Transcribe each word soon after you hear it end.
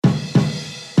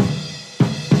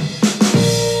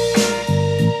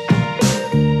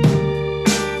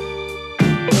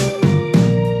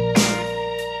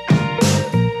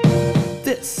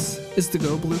is the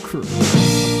Go Blue Crew.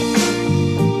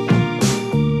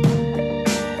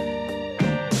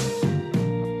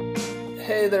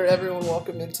 Hey there, everyone.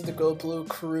 Welcome into the Go Blue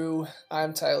Crew.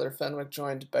 I'm Tyler Fenwick,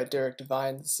 joined by Derek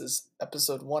Devine. This is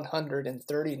episode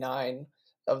 139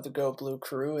 of the Go Blue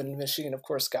Crew. And Michigan, of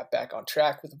course, got back on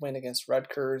track with a win against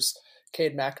Rutgers.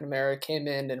 Cade McNamara came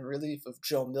in relief of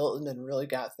Joe Milton and really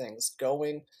got things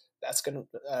going. That's going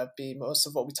to be most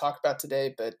of what we talk about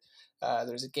today, but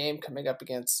there's a game coming up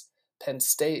against Penn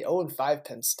State, 0-5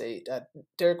 Penn State.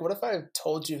 Derek, what if I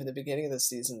told you in the beginning of the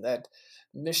season that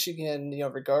Michigan,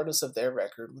 regardless of their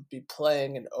record, would be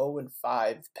playing an 0-5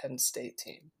 Penn State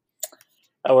team?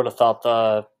 I would have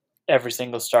thought every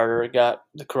single starter got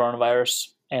the coronavirus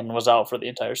and was out for the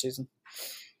entire season.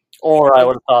 Or I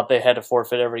would have thought they had to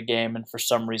forfeit every game, and for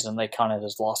some reason they counted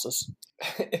as losses.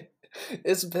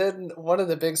 It's been one of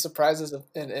the big surprises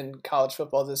in college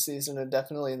football this season, and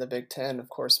definitely in the Big Ten. Of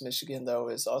course, Michigan, though,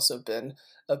 has also been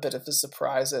a bit of a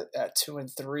surprise at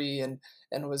 2-3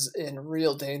 and was in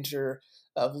real danger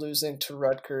of losing to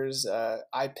Rutgers.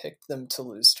 I picked them to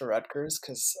lose to Rutgers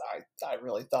because I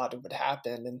really thought it would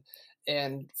happen.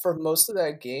 And for most of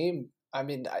that game, I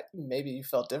mean, maybe you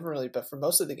felt differently, but for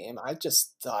most of the game, I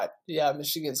just thought, yeah,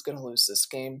 Michigan's going to lose this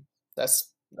game. That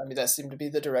seemed to be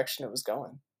the direction it was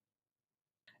going.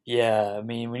 Yeah, I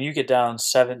mean, when you get down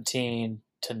 17-0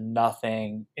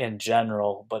 in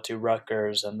general, but to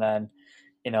Rutgers, and then,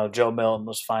 Joe Milton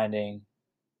was finding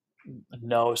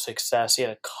no success. He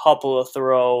had a couple of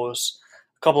throws,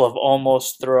 a couple of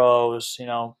almost throws,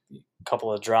 a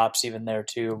couple of drops even there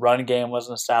too. Run game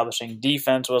wasn't establishing.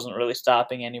 Defense wasn't really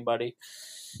stopping anybody.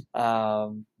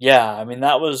 That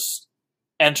was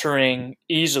entering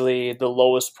easily the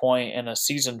lowest point in a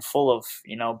season full of,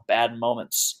 bad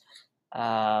moments.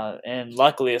 And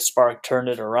luckily, a spark turned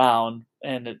it around,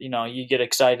 and you get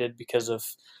excited because of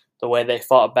the way they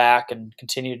fought back and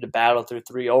continued to battle through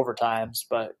 3 overtimes.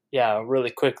 But yeah, really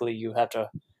quickly you have to,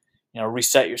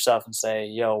 reset yourself and say,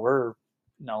 "Yo, we're,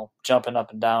 jumping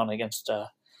up and down against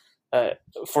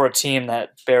for a team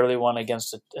that barely won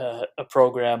against a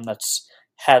program that's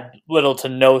had little to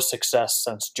no success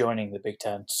since joining the Big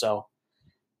Ten." So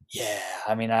yeah,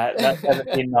 I mean, that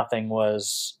 17-0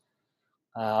 was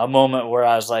a moment where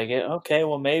I was like, okay,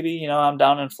 well, maybe, I'm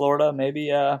down in Florida.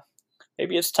 Maybe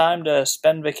it's time to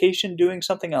spend vacation doing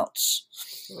something else.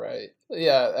 Right.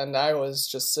 Yeah. And I was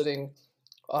just sitting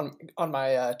on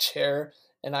my chair,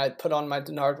 and I put on my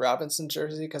Denard Robinson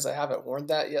jersey because I haven't worn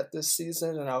that yet this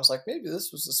season. And I was like, maybe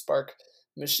this was the spark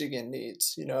Michigan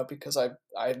needs, because I'm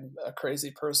a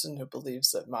crazy person who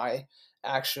believes that my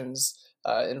actions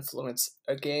influence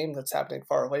a game that's happening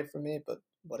far away from me, but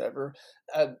whatever.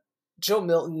 Joe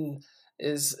Milton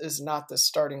is not the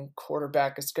starting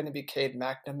quarterback. It's going to be Cade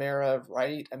McNamara,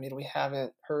 right? I mean, we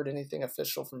haven't heard anything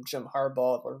official from Jim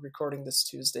Harbaugh. We're recording this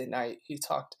Tuesday night. He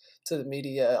talked to the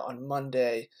media on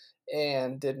Monday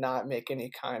and did not make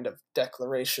any kind of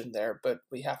declaration there, but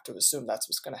we have to assume that's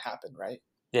what's going to happen, right?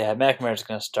 Yeah, McNamara's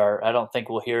going to start. I don't think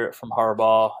we'll hear it from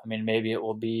Harbaugh. I mean, maybe it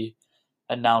will be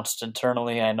announced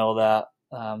internally. I know that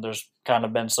there's kind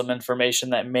of been some information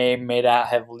that may not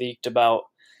have leaked about,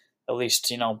 at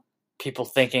least, people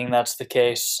thinking that's the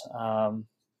case.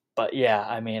 But yeah,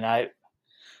 I mean,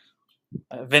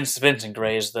 Vincent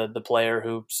Gray is the player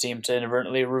who seemed to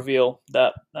inadvertently reveal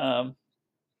that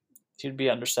he'd be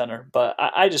under center. But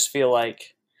I just feel like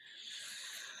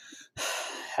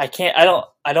I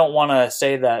don't want to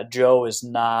say that Joe is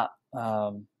not,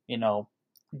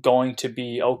 going to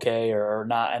be okay or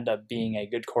not end up being a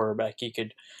good quarterback. He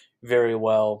could very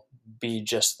well be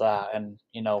just that. And,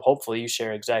 hopefully you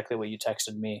share exactly what you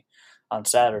texted me on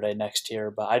Saturday next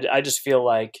year. But I just feel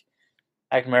like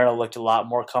McNamara looked a lot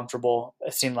more comfortable.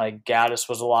 It seemed like Gaddis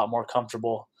was a lot more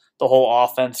comfortable. The whole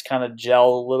offense kind of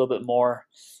gelled a little bit more.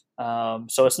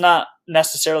 So it's not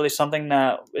necessarily something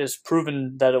that is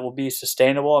proven that it will be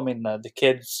sustainable. I mean, the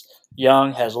kid's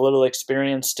young, has little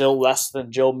experience, still less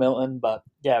than Joe Milton, but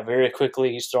yeah, very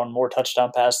quickly he's thrown more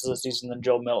touchdown passes this season than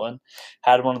Joe Milton.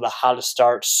 Had one of the hottest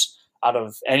starts out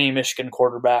of any Michigan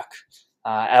quarterback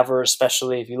ever,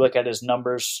 especially if you look at his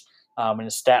numbers and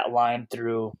his stat line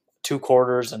through 2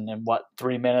 quarters and in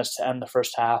 3 minutes to end the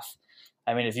first half.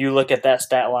 I mean, if you look at that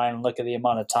stat line and look at the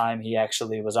amount of time he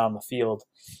actually was on the field,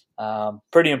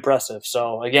 pretty impressive.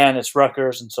 So again, it's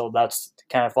Rutgers, and so that's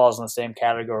kind of falls in the same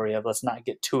category of let's not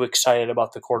get too excited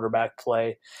about the quarterback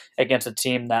play against a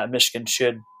team that Michigan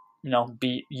should,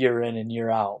 beat year in and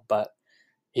year out. But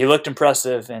he looked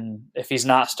impressive, and if he's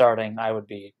not starting, I would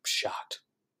be shocked.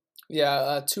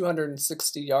 Yeah,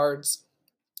 260 yards,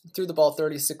 threw the ball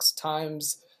 36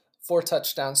 times, 4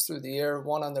 touchdowns through the air,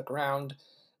 1 on the ground.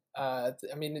 I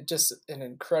mean, it just an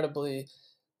incredibly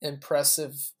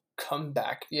impressive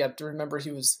comeback. You have to remember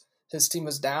his team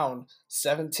was down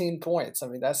 17 points. I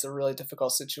mean, that's a really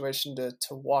difficult situation to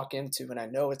walk into, and I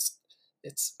know it's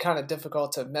kind of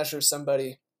difficult to measure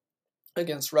somebody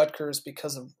against Rutgers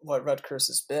because of what Rutgers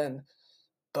has been.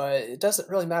 But it doesn't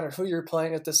really matter who you're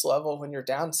playing at this level when you're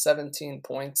down 17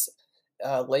 points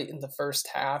late in the first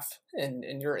half and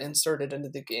you're inserted into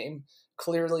the game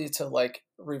clearly to like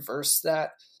reverse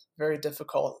that very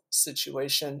difficult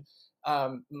situation.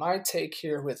 My take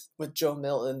here with Joe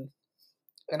Milton,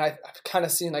 and I've kind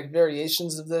of seen like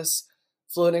variations of this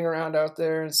floating around out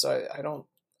there, and so I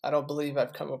don't believe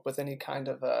I've come up with any kind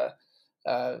of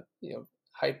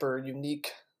hyper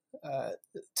unique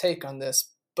take on this,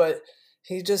 but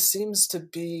he just seems to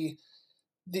be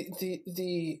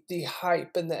the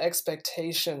hype and the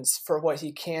expectations for what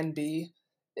he can be.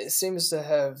 It seems to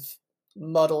have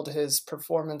muddled his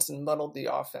performance and muddled the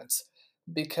offense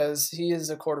because he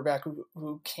is a quarterback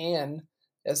who can,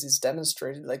 as he's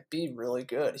demonstrated, like be really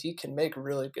good. He can make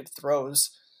really good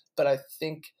throws, but I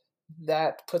think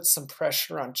that puts some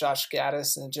pressure on Josh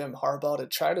Gaddis and Jim Harbaugh to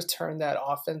try to turn that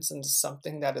offense into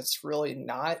something that it's really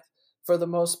not for the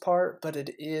most part, but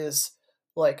it is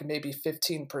like maybe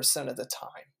 15% of the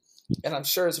time. And I'm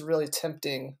sure it's really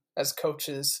tempting as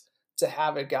coaches to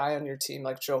have a guy on your team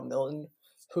like Joe Milton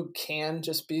who can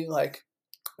just be like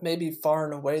maybe far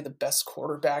and away the best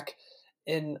quarterback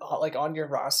in like on your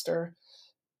roster,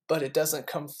 but it doesn't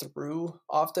come through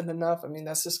often enough. I mean,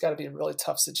 that's just got to be a really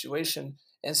tough situation.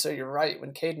 And so you're right.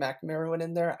 When Cade McNamara went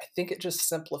in there, I think it just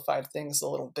simplified things a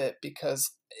little bit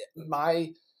because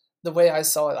the way I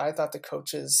saw it, I thought the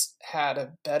coaches had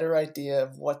a better idea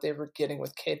of what they were getting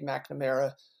with Cade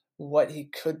McNamara, what he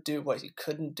could do, what he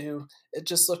couldn't do. It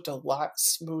just looked a lot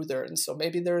smoother. And so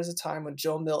maybe there is a time when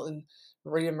Joe Milton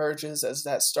reemerges as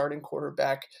that starting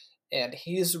quarterback and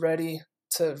he's ready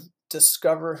to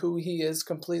discover who he is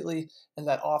completely, and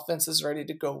that offense is ready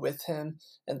to go with him,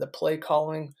 and the play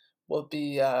calling will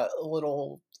be a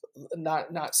little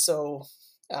not so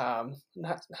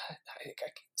not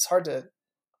it's hard to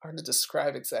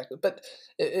describe exactly, but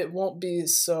it won't be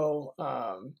so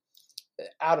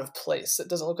out of place. It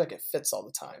doesn't look like it fits all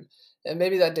the time, and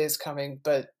maybe that day's coming.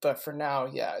 But for now,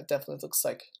 yeah, it definitely looks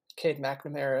like Cade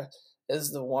McNamara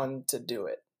is the one to do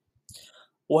it.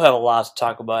 We'll have a lot to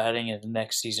talk about heading into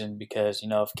next season because,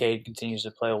 if Cade continues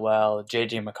to play well,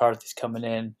 J.J. McCarthy's coming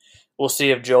in. We'll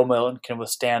see if Joe Milton can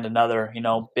withstand another,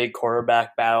 big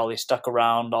quarterback battle. He stuck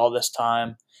around all this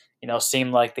time.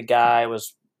 Seemed like the guy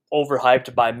was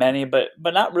overhyped by many, but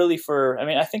not really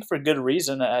I think for good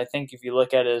reason. I think if you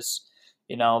look at his,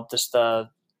 just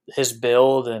his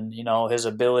build and, his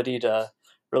ability to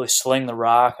really sling the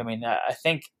rock. I mean, I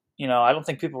think, I don't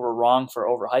think people were wrong for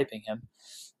overhyping him.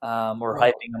 Or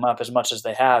hyping him up as much as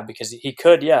they have because he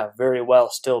could, very well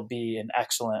still be an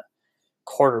excellent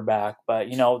quarterback. But,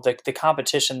 the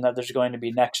competition that there's going to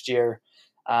be next year,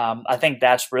 I think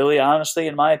that's really, honestly,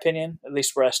 in my opinion, at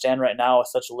least where I stand right now with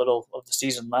such a little of the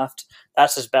season left,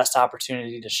 that's his best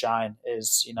opportunity to shine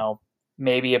is,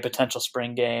 maybe a potential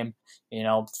spring game,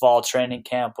 fall training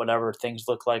camp, whatever things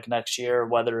look like next year,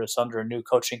 whether it's under a new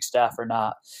coaching staff or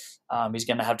not. He's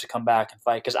going to have to come back and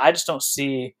fight because I just don't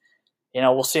see –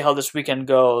 we'll see how this weekend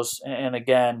goes. And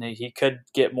again, he could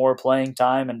get more playing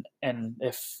time. And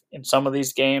if in some of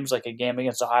these games, like a game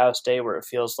against Ohio State, where it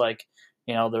feels like,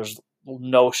 there's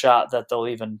no shot that they'll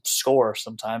even score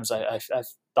sometimes, I've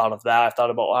thought of that. I've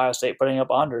thought about Ohio State putting up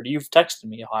 100. You've texted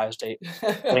me Ohio State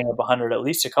putting up 100 at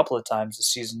least a couple of times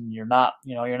this season. You're not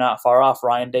far off.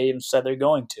 Ryan Day even said they're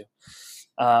going to.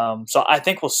 So I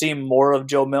think we'll see more of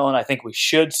Joe Milton. I think we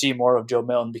should see more of Joe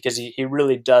Milton because he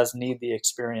really does need the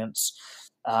experience.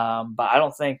 But I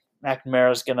don't think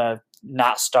McNamara is going to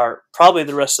not start probably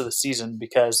the rest of the season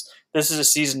because this is a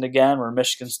season again where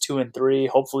Michigan's 2-3.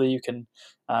 Hopefully you can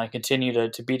continue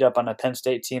to beat up on a Penn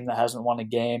State team that hasn't won a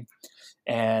game.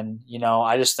 And,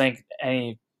 I just think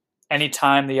any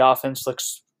time the offense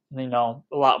looks, a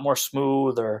lot more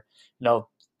smooth or,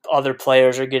 other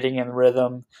players are getting in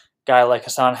rhythm, guy like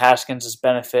Hassan Haskins is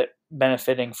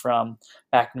benefiting from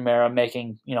McNamara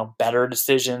making, better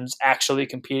decisions, actually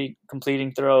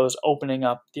completing throws, opening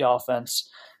up the offense.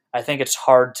 I think it's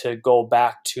hard to go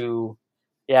back to,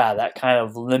 that kind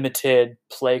of limited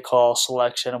play call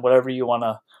selection, whatever you want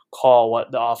to call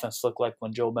what the offense looked like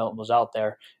when Joe Milton was out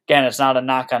there. Again, it's not a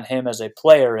knock on him as a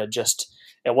player. It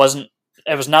was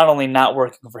not only not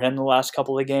working for him the last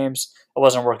couple of games, it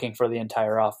wasn't working for the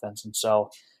entire offense. And so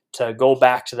to go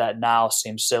back to that now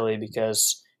seems silly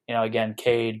because, again,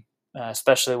 Cade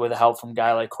especially with the help from a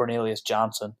guy like Cornelius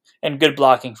Johnson and good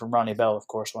blocking from Ronnie Bell, of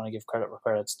course. Want to give credit where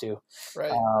credit's due.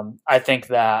 Right. I think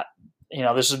that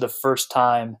this is the first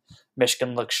time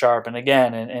Michigan looks sharp, and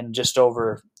again, in just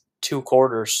over 2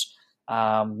 quarters,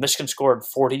 Michigan scored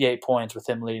 48 points with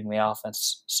him leading the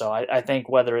offense. So I think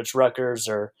whether it's Rutgers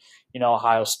or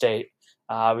Ohio State,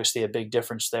 obviously a big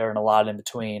difference there and a lot in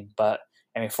between. But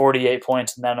I mean, 48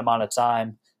 points in that amount of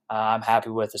time, I'm happy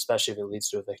with, especially if it leads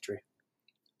to a victory.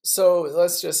 So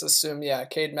let's just assume, yeah,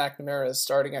 Cade McNamara is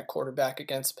starting at quarterback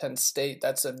against Penn State.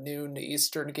 That's a noon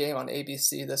Eastern game on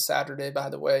ABC this Saturday, by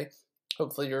the way.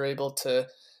 Hopefully, you're able to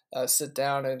sit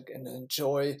down and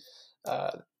enjoy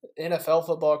uh, NFL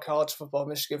football, college football,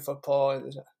 Michigan football.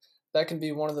 And that can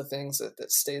be one of the things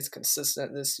that stays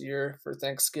consistent this year for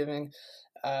Thanksgiving.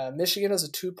 Michigan is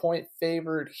a 2-point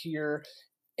favorite here.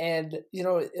 And,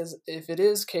 if it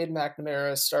is Cade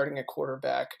McNamara starting at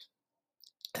quarterback,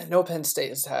 I know Penn State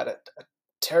has had a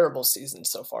terrible season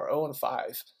so far,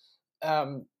 0-5.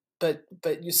 Um, but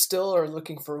you still are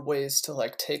looking for ways to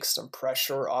like take some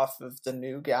pressure off of the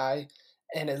new guy,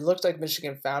 and it looked like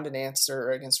Michigan found an answer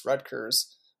against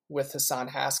Rutgers with Hassan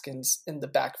Haskins in the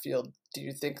backfield. Do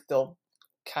you think they'll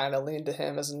kind of lean to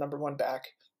him as a number one back?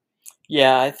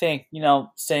 Yeah, I think,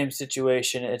 same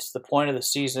situation. It's the point of the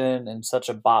season and such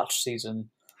a botched season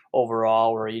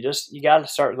overall where you got to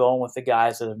start going with the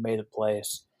guys that have made the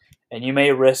plays. And you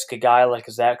may risk a guy like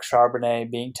Zach Charbonnet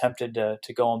being tempted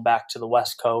to going back to the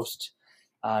West Coast.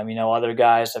 Other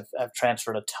guys have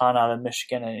transferred a ton out of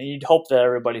Michigan, and you'd hope that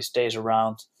everybody stays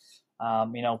around.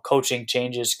 Coaching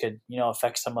changes could,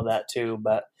 affect some of that too,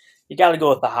 but you got to go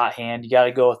with the hot hand. You got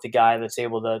to go with the guy that's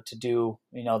able to do,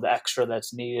 the extra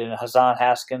that's needed. And Hassan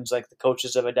Haskins, like the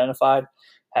coaches have identified,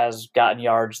 has gotten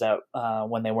yards that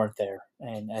when they weren't there.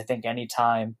 And I think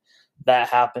anytime that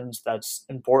happens, that's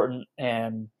important.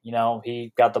 And,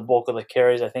 he got the bulk of the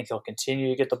carries. I think he'll continue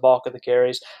to get the bulk of the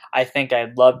carries. I think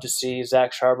I'd love to see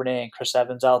Zach Charbonnet and Chris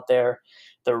Evans out there.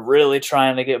 They're really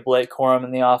trying to get Blake Corum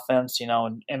in the offense,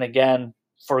 and again,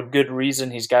 for good reason.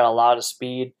 He's got a lot of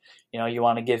speed. You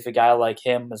want to give a guy like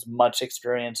him as much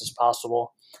experience as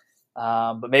possible,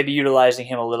 but maybe utilizing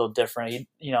him a little different.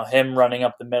 Him running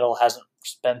up the middle hasn't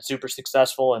been super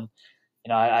successful, and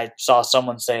I saw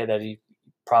someone say that he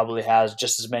probably has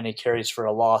just as many carries for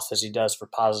a loss as he does for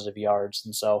positive yards.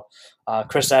 And so,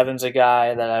 Chris Evans, a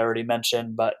guy that I already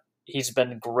mentioned, but he's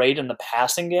been great in the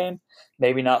passing game,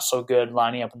 maybe not so good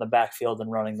lining up in the backfield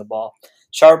and running the ball.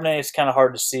 Charbonnet, it's kind of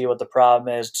hard to see what the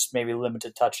problem is, just maybe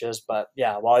limited touches. But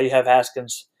yeah, while you have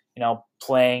Haskins,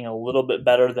 playing a little bit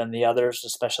better than the others,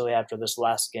 especially after this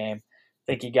last game,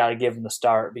 I think you got to give him the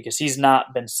start because he's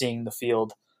not been seeing the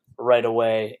field right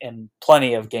away in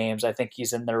plenty of games. I think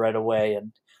he's in there right away,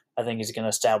 and I think he's going to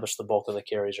establish the bulk of the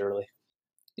carries early.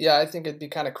 Yeah, I think it'd be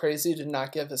kind of crazy to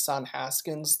not give Hassan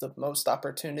Haskins the most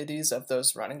opportunities of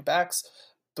those running backs.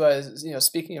 But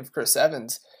speaking of Chris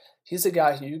Evans, he's a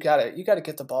guy who you gotta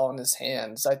get the ball in his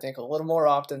hands. I think a little more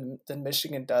often than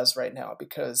Michigan does right now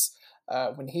because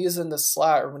when he's in the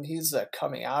slot or when he's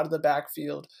coming out of the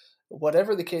backfield,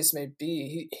 whatever the case may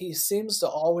be, he seems to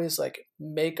always like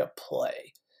make a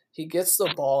play. He gets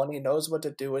the ball and he knows what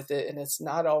to do with it, and it's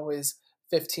not always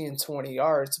 15, 20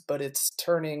 yards, but it's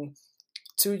turning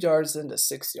 2 yards into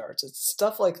 6 yards. It's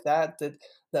stuff like that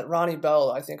Ronnie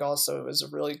Bell, I think, also is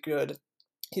a really good.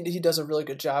 He does a really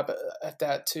good job at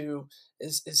that too.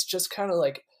 Is just kind of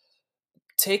like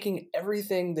taking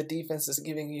everything the defense is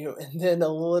giving you and then a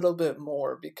little bit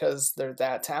more because they're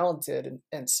that talented.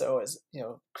 And so as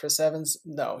Chris Evans,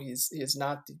 no, he is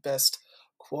not the best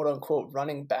quote unquote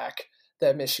running back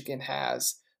that Michigan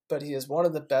has, but he is one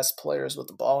of the best players with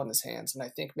the ball in his hands. And I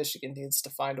think Michigan needs to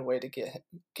find a way to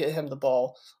get him the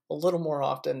ball a little more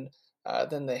often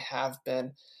than they have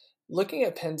been. Looking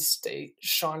at Penn State,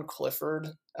 Sean Clifford,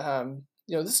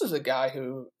 this is a guy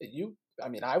who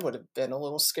I would have been a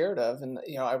little scared of, and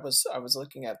I was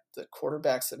looking at the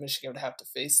quarterbacks that Michigan would have to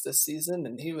face this season,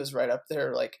 and he was right up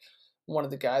there, like one of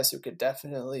the guys who could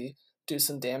definitely do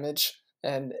some damage,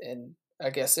 and I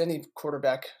guess any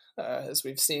quarterback, as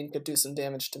we've seen, could do some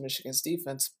damage to Michigan's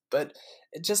defense, but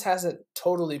it just hasn't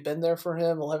totally been there for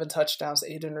him. 11 touchdowns,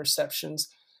 8 interceptions.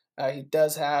 He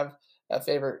does have a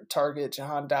favorite target,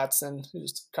 Jahan Dotson,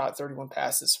 who's caught 31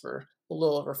 passes for a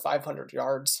little over 500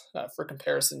 yards. For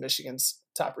comparison, Michigan's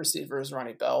top receiver is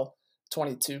Ronnie Bell,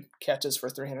 22 catches for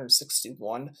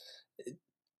 361.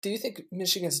 Do you think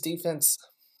Michigan's defense,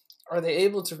 are they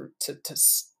able to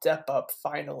step up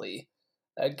finally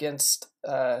against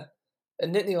a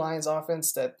Nittany Lions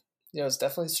offense that has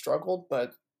definitely struggled,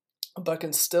 but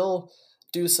can still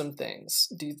do some things.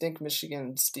 Do you think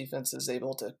Michigan's defense is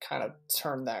able to kind of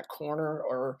turn that corner,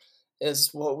 or is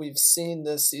what we've seen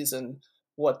this season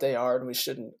what they are, and we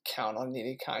shouldn't count on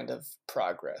any kind of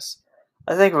progress?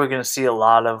 I think we're going to see a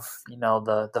lot of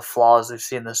the flaws we've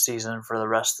seen this season for the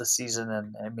rest of the season,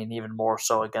 and I mean even more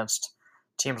so against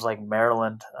teams like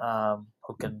Maryland,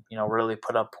 who can really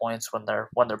put up points when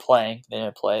they're playing. They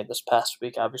didn't play this past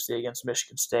week, obviously, against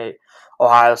Michigan State.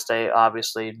 Ohio State,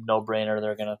 obviously, no brainer.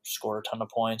 They're going to score a ton of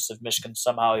points. If Michigan's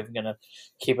somehow even going to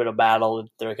keep it a battle,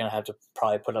 they're going to have to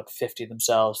probably put up 50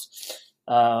 themselves.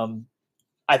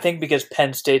 I think because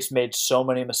Penn State's made so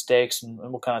many mistakes, and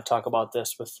we'll kind of talk about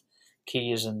this with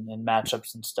keys and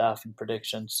matchups and stuff and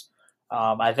predictions.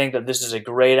 I think that this is a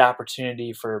great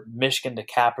opportunity for Michigan to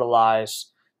capitalize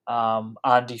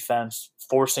on defense,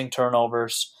 forcing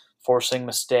turnovers, forcing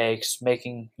mistakes,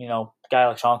 making a guy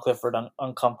like Sean Clifford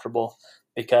uncomfortable,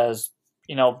 because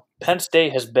Penn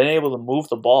State has been able to move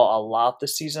the ball a lot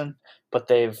this season, but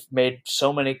they've made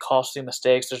so many costly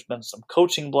mistakes. There's been some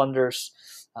coaching blunders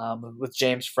with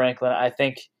James Franklin. I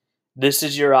think this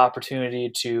is your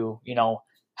opportunity to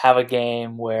have a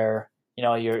game where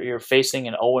you're facing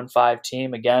an 0-5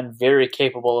 team, again, very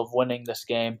capable of winning this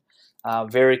game,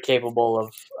 very capable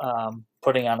of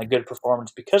putting on a good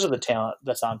performance because of the talent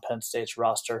that's on Penn State's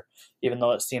roster, even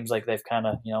though it seems like they've kind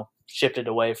of shifted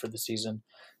away for the season.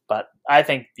 But I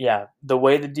think, the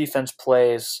way the defense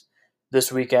plays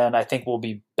this weekend, I think will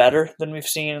be better than we've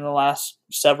seen in the last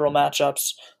several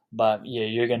matchups. But yeah,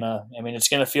 it's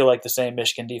going to feel like the same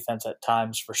Michigan defense at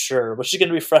times for sure, which is going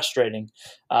to be frustrating,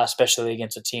 especially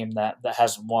against a team that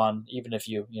hasn't won, even if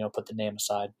you put the name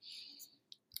aside.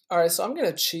 All right, so I'm going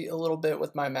to cheat a little bit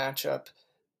with my matchup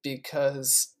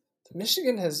because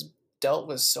Michigan has dealt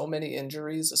with so many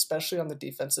injuries, especially on the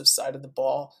defensive side of the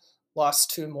ball.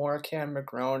 Lost two more, Cam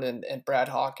McGrone and Brad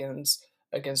Hawkins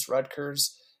against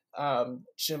Rutgers.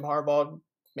 Jim Harbaugh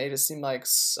made it seem like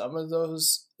some of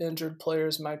those injured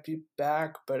players might be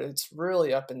back, but it's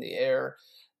really up in the air.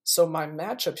 So my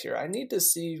matchup here, I need to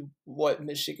see what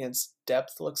Michigan's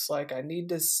depth looks like. I need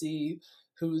to see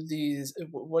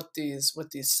what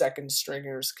these second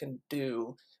stringers can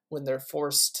do when they're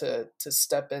forced to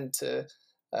step into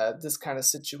this kind of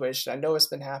situation. I know it's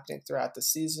been happening throughout the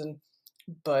season,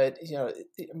 but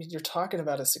you're talking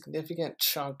about a significant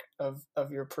chunk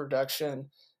of your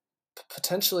production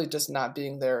potentially just not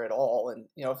being there at all. And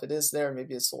if it is there,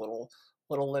 maybe it's a little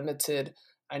limited.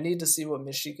 I need to see what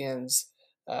Michigan's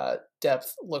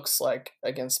depth looks like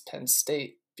against Penn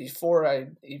State before I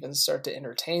even start to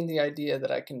entertain the idea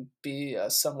that I can be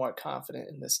somewhat confident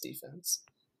in this defense.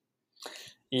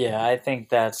 Yeah, I think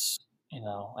that's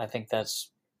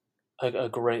a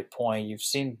great point. You've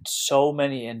seen so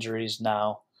many injuries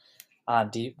now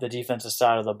on the defensive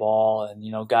side of the ball,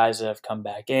 and guys that have come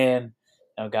back in,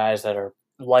 guys that are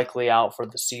likely out for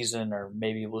the season or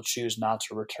maybe will choose not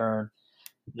to return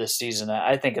this season.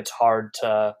 I think it's hard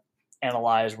to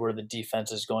analyze where the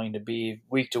defense is going to be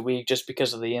week to week just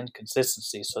because of the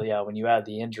inconsistency. So yeah, when you add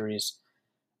the injuries,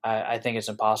 I think it's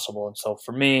impossible. And so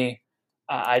for me,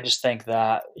 I just think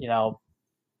that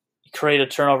create a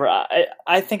turnover.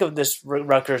 I think of this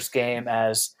Rutgers game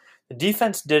as the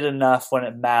defense did enough when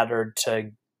it mattered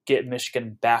to get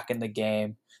Michigan back in the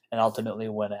game and ultimately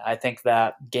win it. I think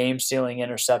that game-sealing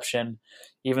interception,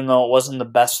 even though it wasn't the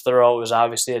best throw, it was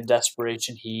obviously a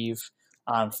desperation heave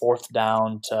on fourth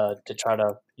down to try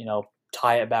to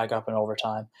tie it back up in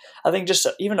overtime. I think just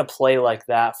even a play like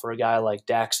that for a guy like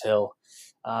Dax Hill,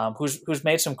 who's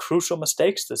made some crucial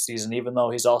mistakes this season, even though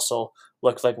he's also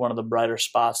looked like one of the brighter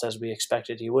spots as we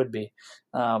expected he would be.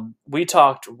 We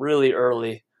talked really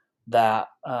early that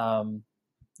a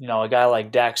guy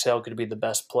like Dax Hill could be the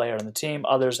best player on the team.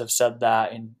 Others have said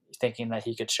that in thinking that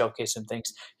he could showcase some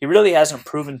things. He really hasn't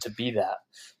proven to be that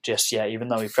just yet, even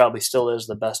though he probably still is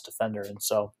the best defender. And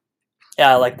so,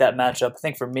 yeah, I like that matchup. I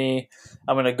think for me,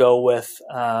 I'm going to go with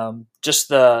just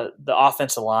the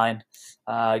offensive line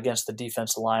against the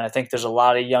defensive line. I think there's a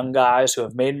lot of young guys who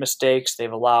have made mistakes.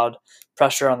 They've allowed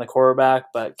pressure on the quarterback,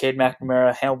 but Cade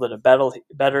McNamara handled it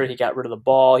better. He got rid of the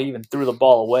ball. He even threw the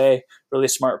ball away. Really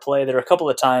smart play. There were a couple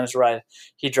of times where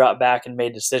he dropped back and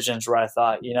made decisions where I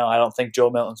thought, I don't think Joe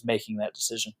Milton's making that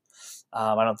decision.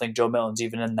 I don't think Joe Milton's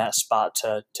even in that spot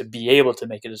to be able to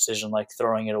make a decision like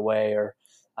throwing it away or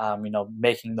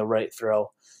making the right throw.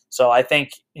 So I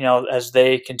think, as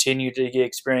they continue to get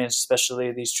experience,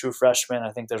 especially these true freshmen,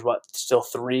 I think there's still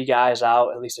 3 guys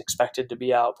out, at least expected to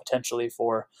be out potentially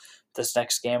for this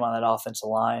next game on that offensive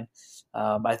line.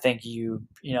 I think you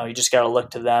just got to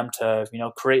look to them to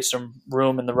create some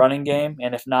room in the running game,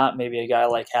 and if not, maybe a guy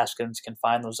like Haskins can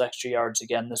find those extra yards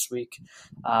again this week.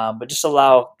 But just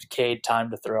allow Cade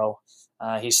time to throw.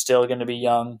 He's still going to be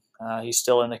young. He's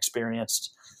still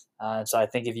inexperienced. So I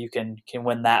think if you can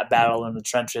win that battle in the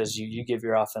trenches, you give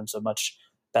your offense a much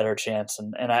better chance.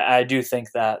 And I do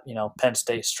think that Penn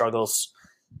State struggles.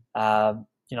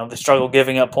 They struggle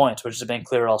giving up points, which has been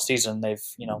clear all season. They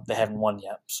haven't won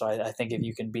yet. So I think if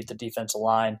you can beat the defensive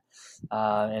line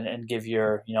and give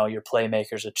your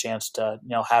playmakers a chance to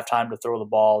have time to throw the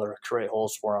ball or create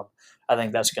holes for them, I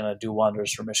think that's going to do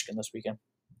wonders for Michigan this weekend.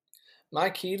 My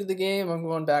key to the game, I'm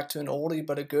going back to an oldie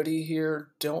but a goodie here.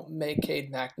 Don't make Cade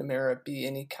McNamara be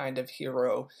any kind of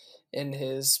hero in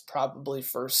his probably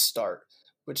first start,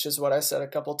 which is what I said a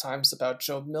couple times about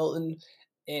Joe Milton,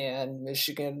 and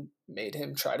Michigan made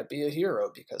him try to be a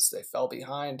hero because they fell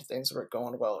behind. Things weren't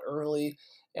going well early,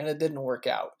 and it didn't work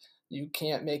out. You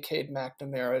can't make Cade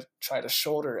McNamara try to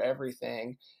shoulder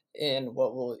everything in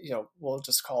what we'll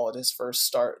just call it his first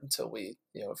start until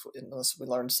unless we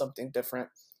learn something different.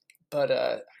 But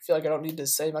I feel like I don't need to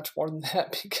say much more than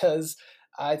that because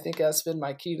I think that's been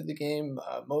my key to the game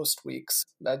most weeks.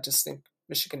 I just think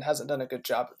Michigan hasn't done a good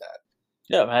job of that.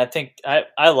 Yeah, man, I think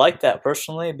I like that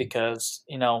personally because,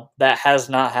 that has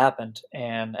not happened.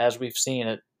 And as we've seen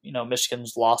it,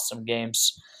 Michigan's lost some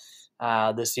games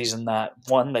this season that,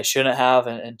 one, they shouldn't have,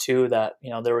 and two, that,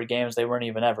 there were games they weren't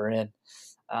even ever in.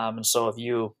 And so if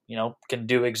you can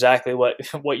do exactly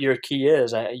what your key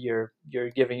is, you're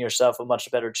giving yourself a much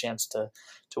better chance to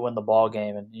win the ball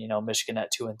game. And Michigan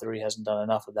at 2-3 hasn't done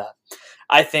enough of that.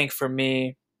 I think for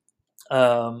me,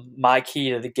 my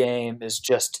key to the game is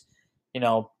just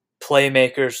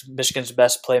playmakers. Michigan's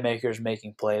best playmakers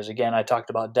making plays. Again, I talked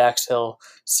about Dax Hill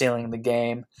sealing the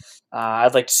game.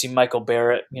 I'd like to see Michael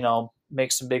Barrett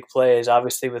make some big plays.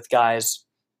 Obviously, with guys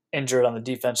injured on the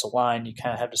defensive line, you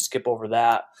kind of have to skip over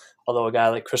that. Although a guy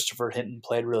like Christopher Hinton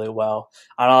played really well.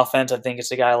 On offense, I think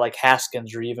it's a guy like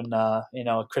Haskins or even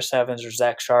Chris Evans or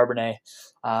Zach Charbonnet,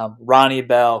 Ronnie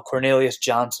Bell, Cornelius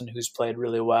Johnson, who's played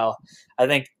really well. I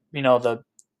think the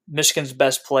Michigan's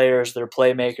best players, their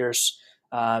playmakers,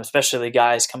 especially the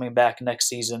guys coming back next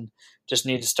season, just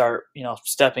need to start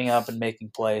stepping up and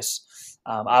making plays.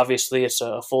 Obviously, it's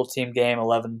a full team game,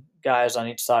 11 guys on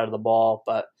each side of the ball,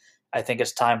 but I think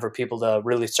it's time for people to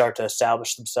really start to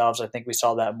establish themselves. I think we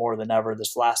saw that more than ever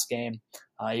this last game,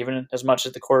 even as much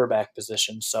at the quarterback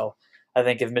position. So I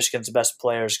think if Michigan's best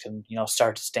players can,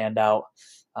 start to stand out,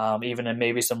 even in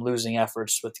maybe some losing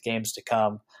efforts with the games to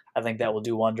come, I think that will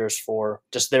do wonders for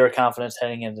just their confidence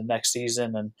heading into next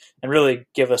season and really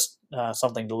give us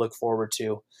something to look forward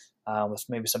to with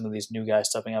maybe some of these new guys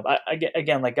stepping up.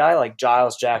 Again, like guy like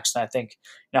Giles Jackson, I think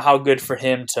how good for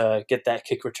him to get that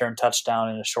kick return touchdown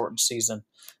in a shortened season.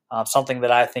 Something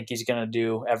that I think he's going to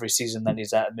do every season that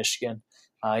he's at Michigan.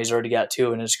 He's already got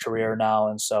 2 in his career now,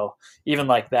 and so even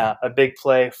like that, a big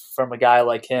play from a guy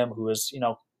like him who is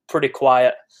pretty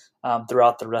quiet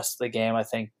throughout the rest of the game. I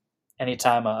think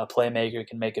anytime a playmaker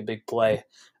can make a big play,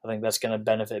 I think that's going to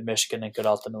benefit Michigan and could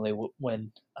ultimately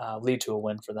lead to a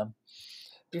win for them.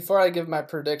 Before I give my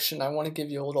prediction, I want to give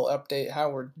you a little update how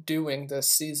we're doing this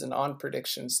season on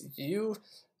predictions. You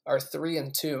are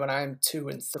 3-2, and I am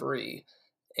 2-3,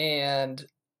 and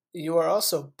you are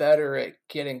also better at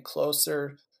getting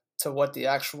closer to what the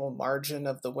actual margin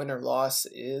of the win or loss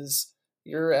is.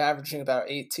 You're averaging about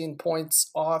 18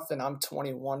 points off, and I'm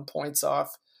 21 points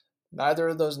off. Neither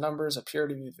of those numbers appear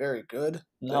to be very good,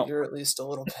 but you're at least a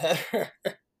little better.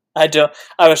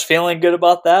 I was feeling good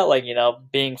about that,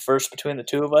 being first between the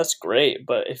two of us, great.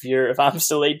 But if I'm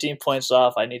still 18 points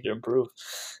off, I need to improve.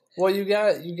 Well, you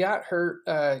got hurt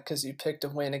because you picked a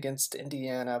win against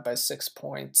Indiana by 6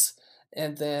 points,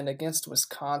 and then against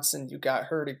Wisconsin, you got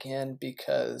hurt again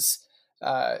because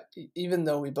even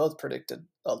though we both predicted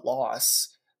a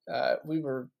loss,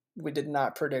 we did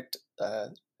not predict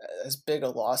as big a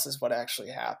loss as what actually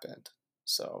happened.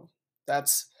 So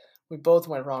we both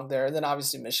went wrong there. And then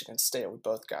obviously Michigan State, we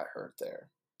both got hurt there.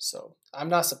 So I'm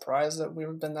not surprised that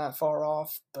we've been that far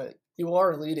off, but you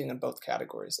are leading in both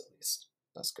categories at least.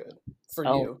 That's good for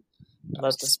you.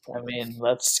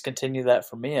 Let's continue that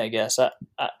for me, I guess.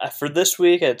 I for this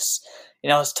week, it's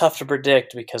tough to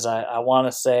predict because I want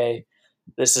to say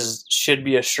this should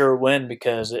be a sure win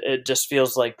because it just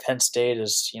feels like Penn State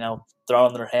is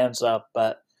throwing their hands up,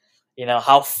 but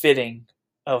how fitting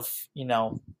of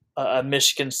a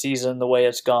Michigan season the way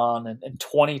it's gone and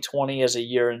 2020 as a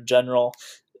year in general.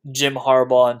 Jim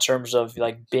Harbaugh in terms of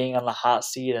like being on the hot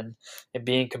seat and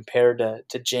being compared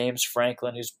to James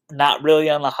Franklin, who's not really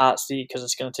on the hot seat because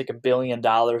it's going to take $1 billion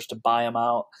to buy him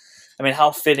out. I mean,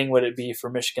 how fitting would it be for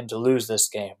Michigan to lose this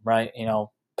game, right?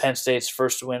 Penn State's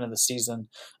first win of the season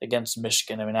against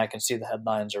Michigan. I mean, I can see the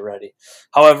headlines already.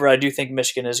 However, I do think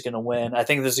Michigan is going to win. I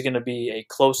think this is going to be a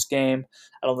close game.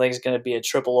 I don't think it's going to be a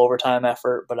triple overtime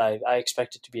effort, but I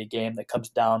expect it to be a game that comes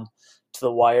down to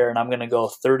the wire, and I'm going to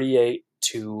go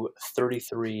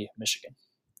 38-33 Michigan.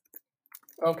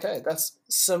 Okay, that's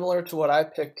similar to what I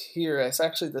picked here. It's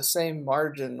actually the same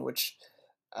margin, which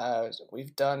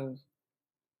we've done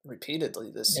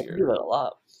repeatedly this Yeah, we do year. that a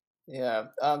lot. Yeah.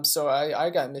 So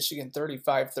I got Michigan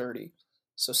 35-30,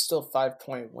 so still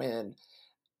 5-point win.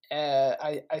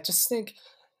 I just think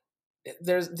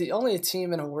there's the only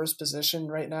team in a worse position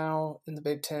right now in the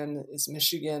Big Ten is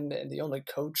Michigan, and the only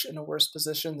coach in a worse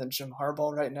position than Jim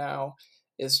Harbaugh right now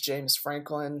is James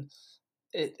Franklin.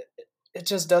 It it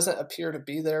just doesn't appear to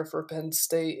be there for Penn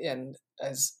State, and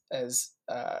as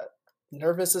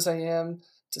nervous as I am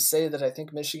to say that I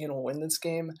think Michigan will win this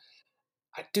game,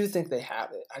 I do think they have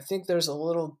it. I think there's a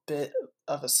little bit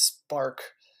of a spark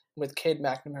with Cade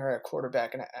McNamara at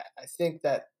quarterback, and I think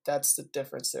that's the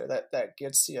difference there. That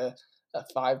gets you a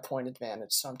 5-point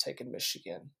advantage. So I'm taking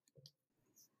Michigan.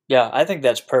 Yeah, I think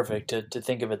that's perfect to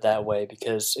think of it that way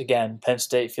because, again, Penn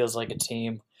State feels like a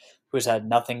team who's had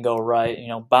nothing go right.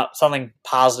 Something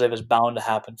positive is bound to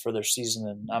happen for their season,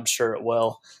 and I'm sure it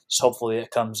will. Just hopefully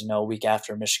it comes, a week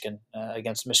after Michigan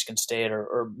against Michigan State,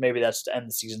 or maybe that's to end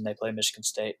the season they play Michigan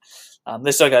State.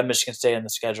 They still got Michigan State in the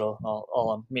schedule,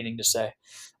 all I'm meaning to say.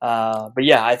 But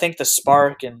yeah, I think the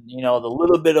spark and, the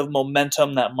little bit of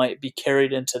momentum that might be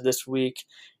carried into this week,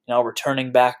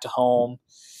 returning back to home.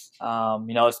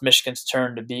 It's Michigan's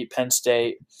turn to beat Penn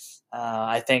State.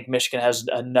 I think Michigan has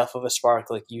enough of a spark,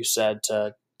 like you said,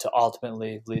 to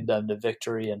ultimately lead them to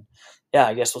victory. And yeah,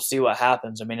 I guess we'll see what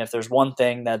happens. I mean, if there's one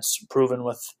thing that's proven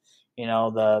with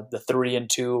the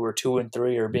 3-2 or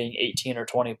 2-3 or being 18 or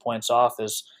 20 points off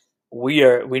is we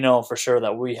know for sure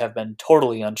that we have been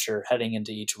totally unsure heading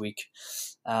into each week.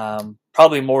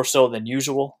 Probably more so than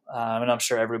usual. And I'm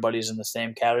sure everybody's in the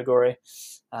same category.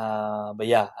 But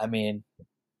yeah, I mean,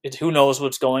 who knows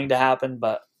what's going to happen,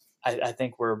 but I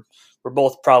think we're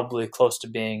both probably close to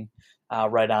being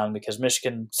right on because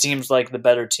Michigan seems like the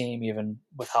better team, even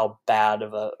with how bad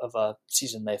of a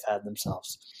season they've had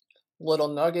themselves. Little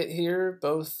nugget here: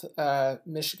 both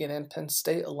Michigan and Penn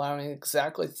State allowing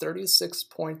exactly 36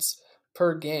 points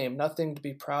per game. Nothing to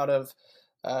be proud of,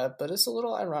 but it's a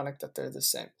little ironic that they're the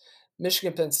same.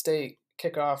 Michigan Penn State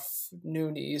kickoff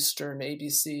noon Eastern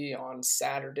ABC on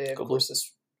Saturday. Of course,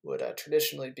 this would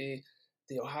traditionally be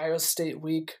the Ohio State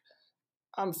week.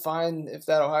 I'm fine if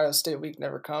that Ohio State week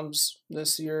never comes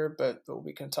this year, but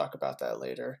we can talk about that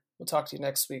later. We'll talk to you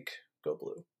next week. Go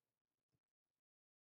Blue.